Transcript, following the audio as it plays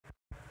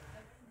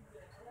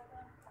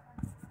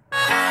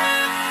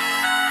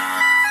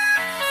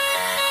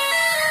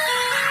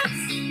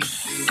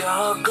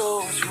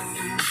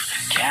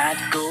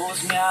Cat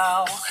goes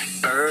meow,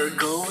 bird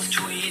goes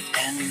tweet,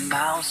 and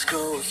mouse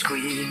goes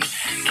squeak.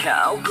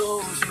 Cow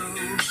goes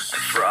moo,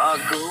 frog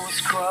goes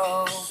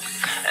croak,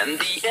 and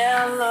the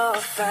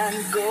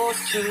elephant goes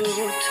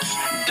toot.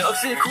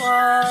 Ducks they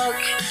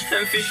quack,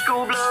 and fish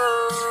go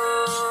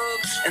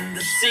blub, and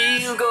the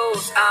seal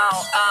goes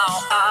ow,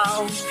 ow,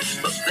 ow.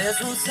 But there's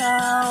one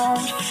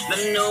sound that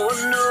no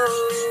one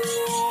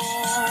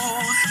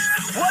knows.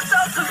 What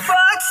does the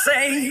fox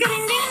say?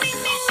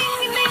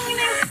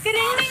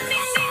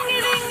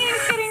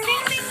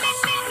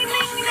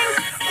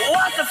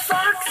 What the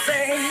fox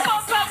say?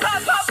 What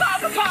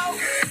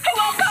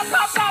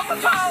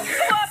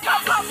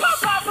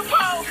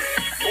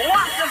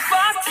the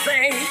fox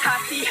say?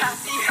 Happy,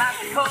 happy,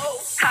 happy ho.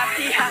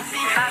 Happy, happy,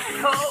 happy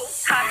ho.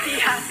 Happy,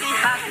 happy,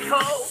 happy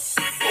ho.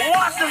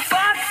 What the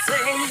fox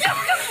say?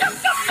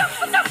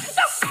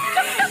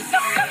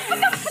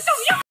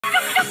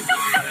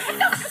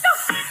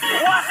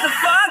 What the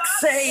fox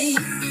say?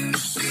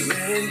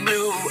 Big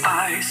blue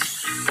eyes,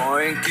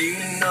 pointy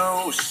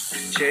nose,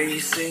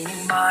 chasing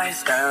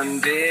mice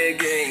and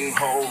digging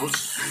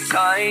holes.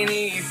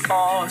 Tiny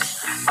paws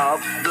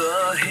up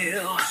the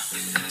hill.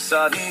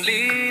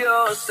 Suddenly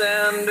you're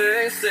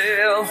standing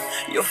still.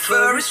 Your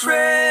fur is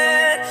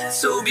red,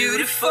 so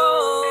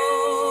beautiful,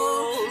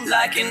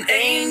 like an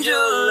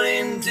angel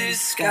in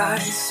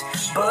disguise.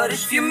 But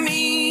if you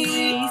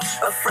meet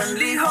a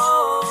friendly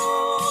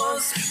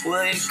horse,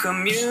 will you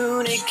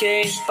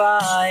communicate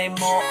by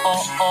more?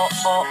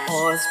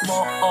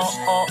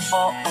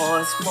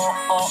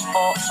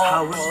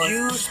 How will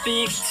you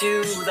speak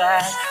to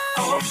that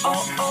horse?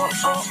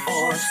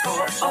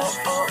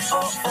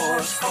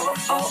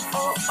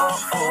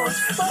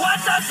 What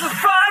does the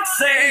fox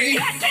say?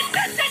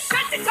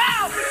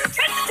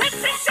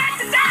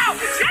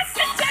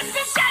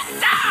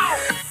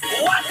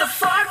 What the fox say? What the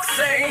fox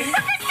say?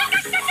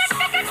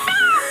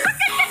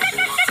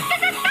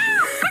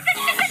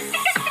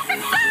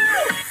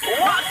 What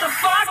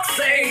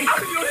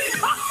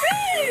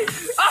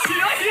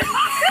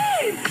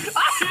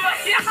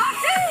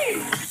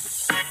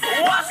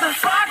the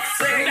fox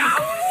say?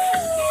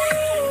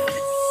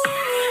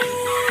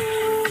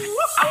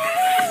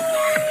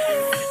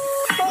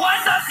 What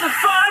does the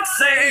fox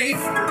say?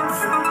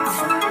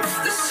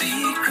 The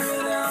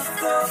secret of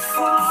the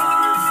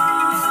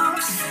fox,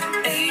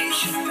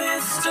 Asian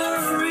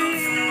mystery,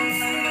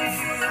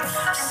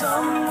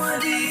 somewhere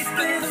deep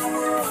in the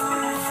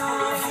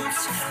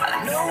woods. I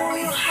know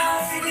you're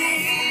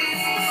hiding.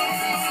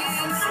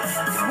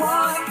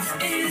 What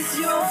is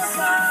your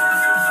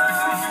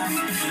sound?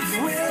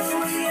 Will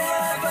we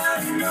ever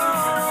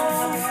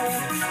know?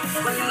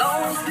 Will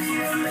always be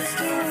a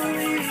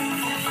mystery.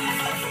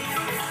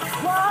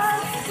 What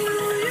do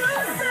you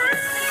say?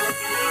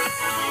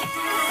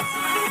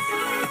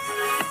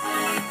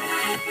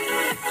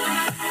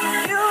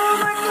 You're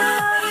my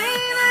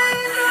guardian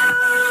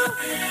angel,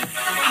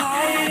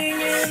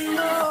 hiding in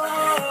the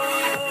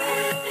woods.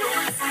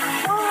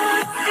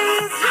 What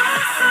is your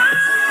sound?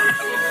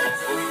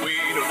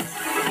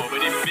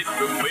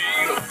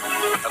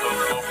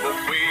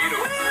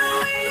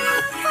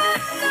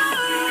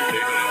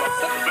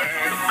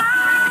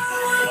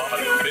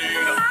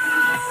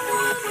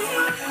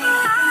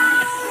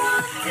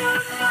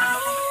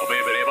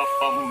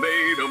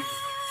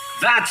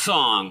 That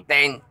song!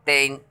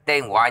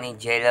 Warning,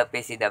 jail up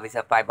si David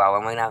sa 5.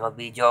 Bawang mag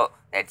naka-video.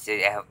 Let's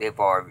say,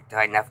 for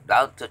trying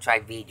out to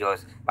try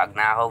videos. Pag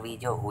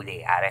naka-video,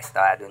 huli.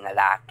 Arestado na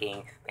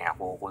laking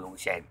pinakukulong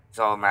siya.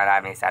 So,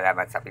 maraming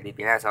salamat sa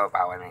Pilipinas. So,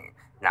 bawang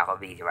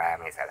naka-video.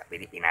 Maraming salamat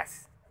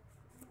Pilipinas.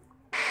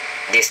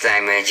 This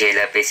time,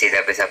 JLP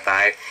CW sa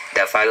 5.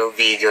 The follow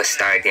video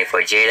starting for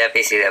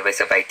JLP CW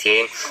sa 5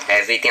 team.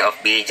 Everything of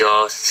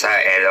videos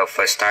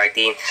for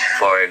starting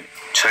for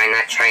trying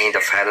the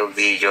follow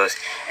videos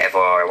and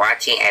for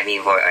watching every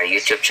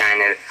YouTube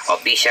channel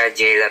official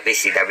JLP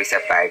CW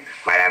sa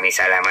 5. Maraming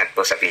salamat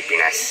po sa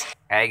Pilipinas.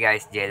 Hey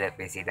guys,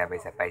 JLP CW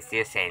sa 5. See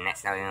you say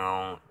next na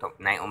yung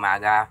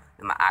umaga.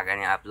 Maaga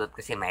na yung upload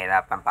kasi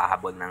mahirapan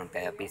pahabol ng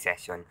therapy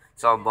session.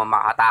 So,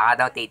 makataka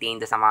daw,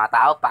 titingin doon sa mga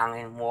tao,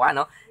 pangin muwa,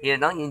 no?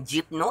 Yun, no? Yung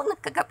jeep, no?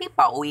 Nagkagabi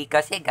pa, uwi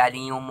kasi,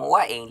 galing yung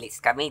muwa, English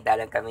kami,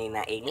 dalang kami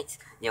na English,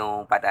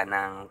 yung pata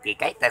ng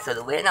tikay,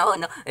 tasalubong, no?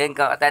 Yung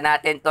kata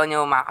natin to,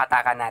 yung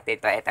makataka natin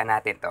to, eta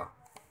natin to.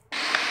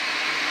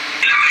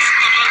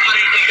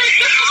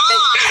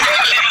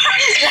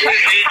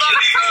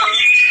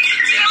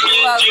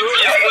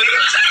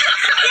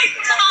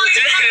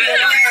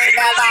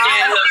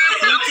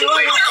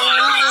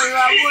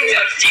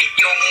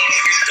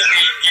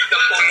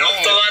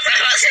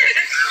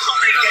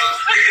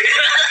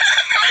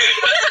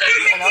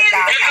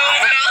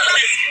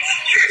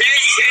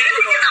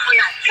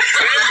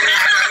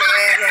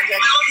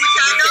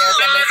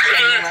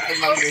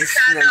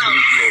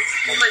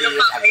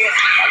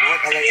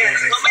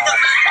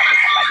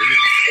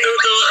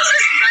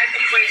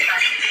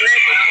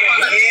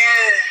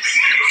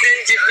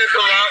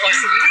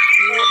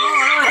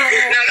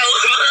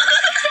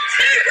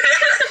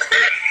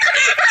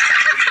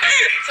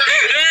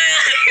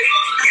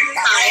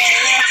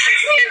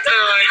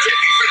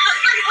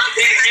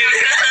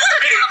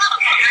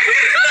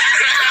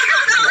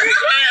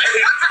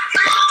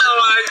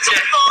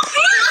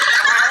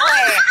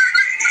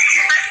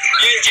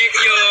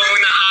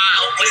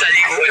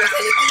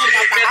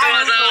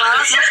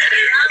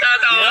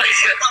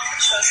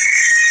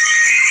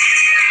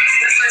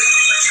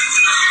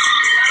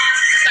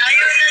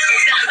 Tayo na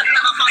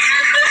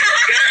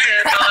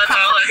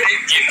tawa-tawa sa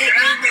jeep.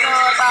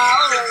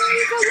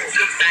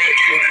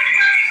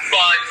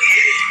 Foggy.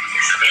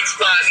 It's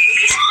foggy.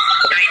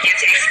 I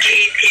can't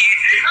escape here.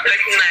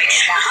 Good night.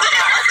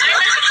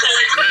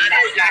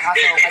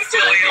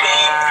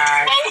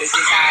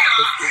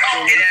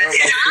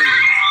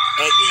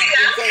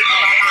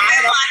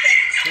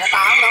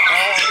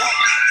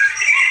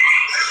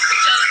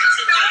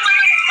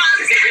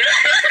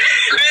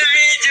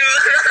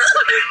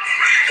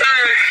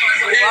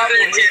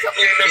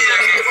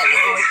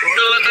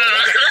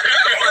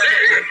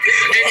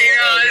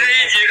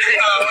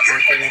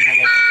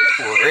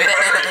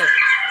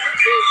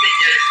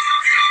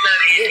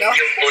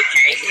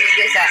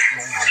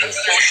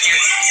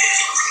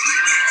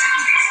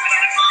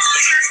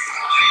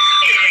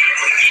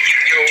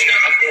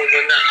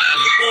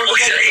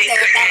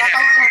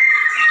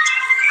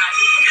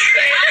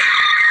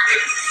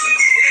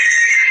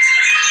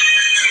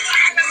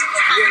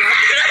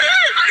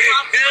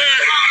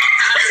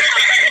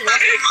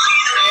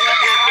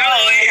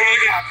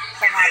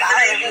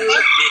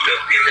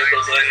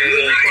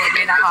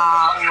 Pwede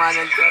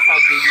nakakumanan ko sa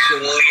video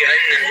na.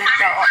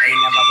 Ay,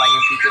 nababa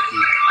yung P2P.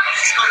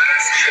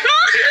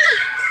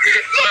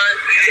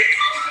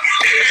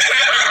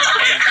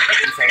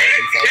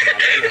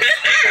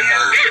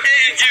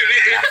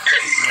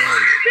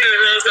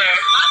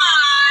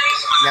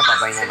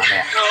 Nababay na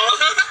mamaya.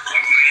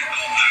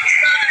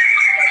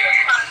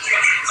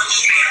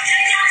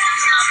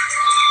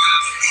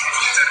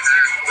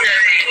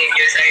 Narinig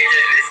yun sa'yo na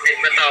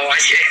matawa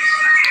siya.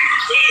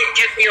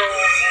 Cute yung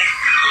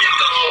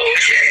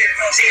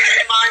kasi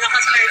mga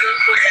nakasakay doon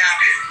kuya,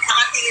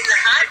 nakatingin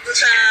lahat doon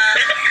sa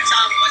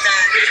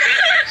ambulan.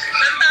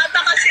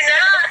 Nagtataka sila.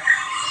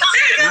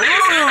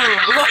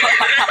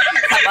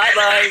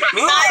 Bye-bye!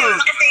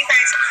 Nakatingin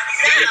tayo sa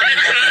kanila.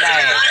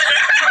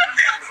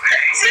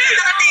 Sila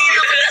nakatingin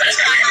ako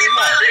sa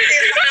kanila.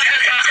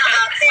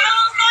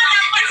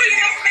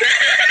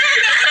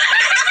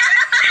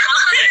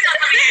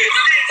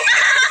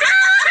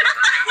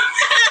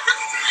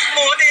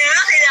 Buti na,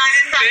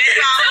 kailangan tayo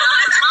sa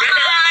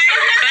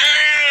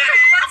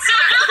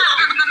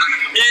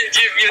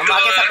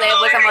Umakit sa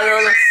table sa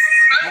malulos.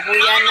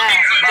 Bubuyan na.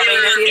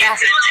 Babay na sila.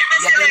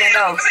 Gabi na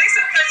daw.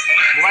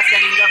 Bukas na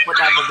linggo,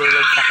 puta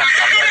mabilog sa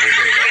kampanya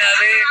bilog.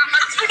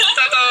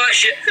 Totoo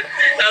siya.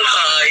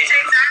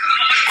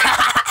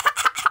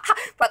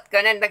 Pat ka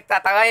na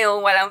nagtataka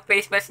yung walang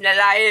face mask na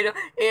lahi, no?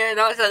 Yun,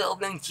 no? Sa loob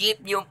ng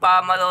jeep, yung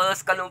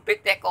pamalolos kalumpit,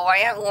 o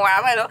kaya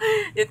kumama, no?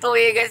 Yung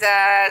tuwigan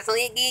sa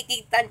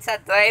sumigigitan sa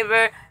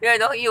driver, yun,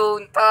 no?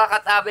 Yung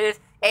takatabi,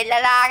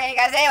 lalaki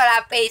kasi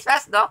wala face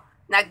mask, no?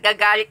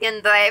 Naggagalit yung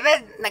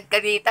driver,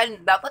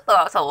 nagkalitan, dapat to,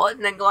 sa wall,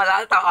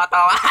 nagwala,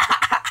 tawa-tawa.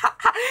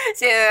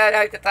 Sila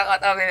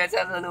nagtataka-tabi na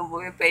sa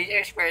salubong yung face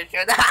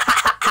expression.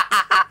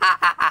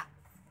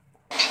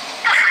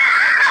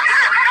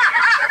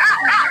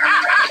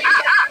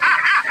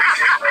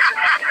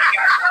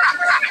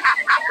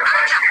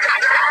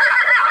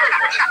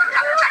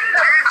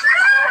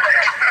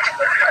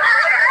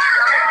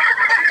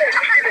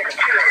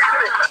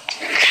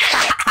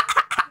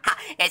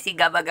 Si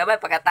gaba-gaba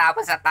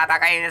pagkatapos at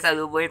tatakayin na sa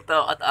lubo ito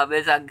at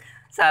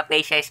sa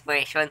facial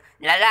expression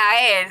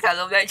lalaki sa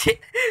loob ng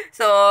jeep.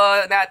 So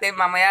natin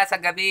mamaya sa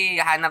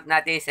gabi hanap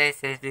natin sa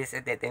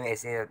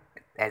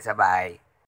bahay.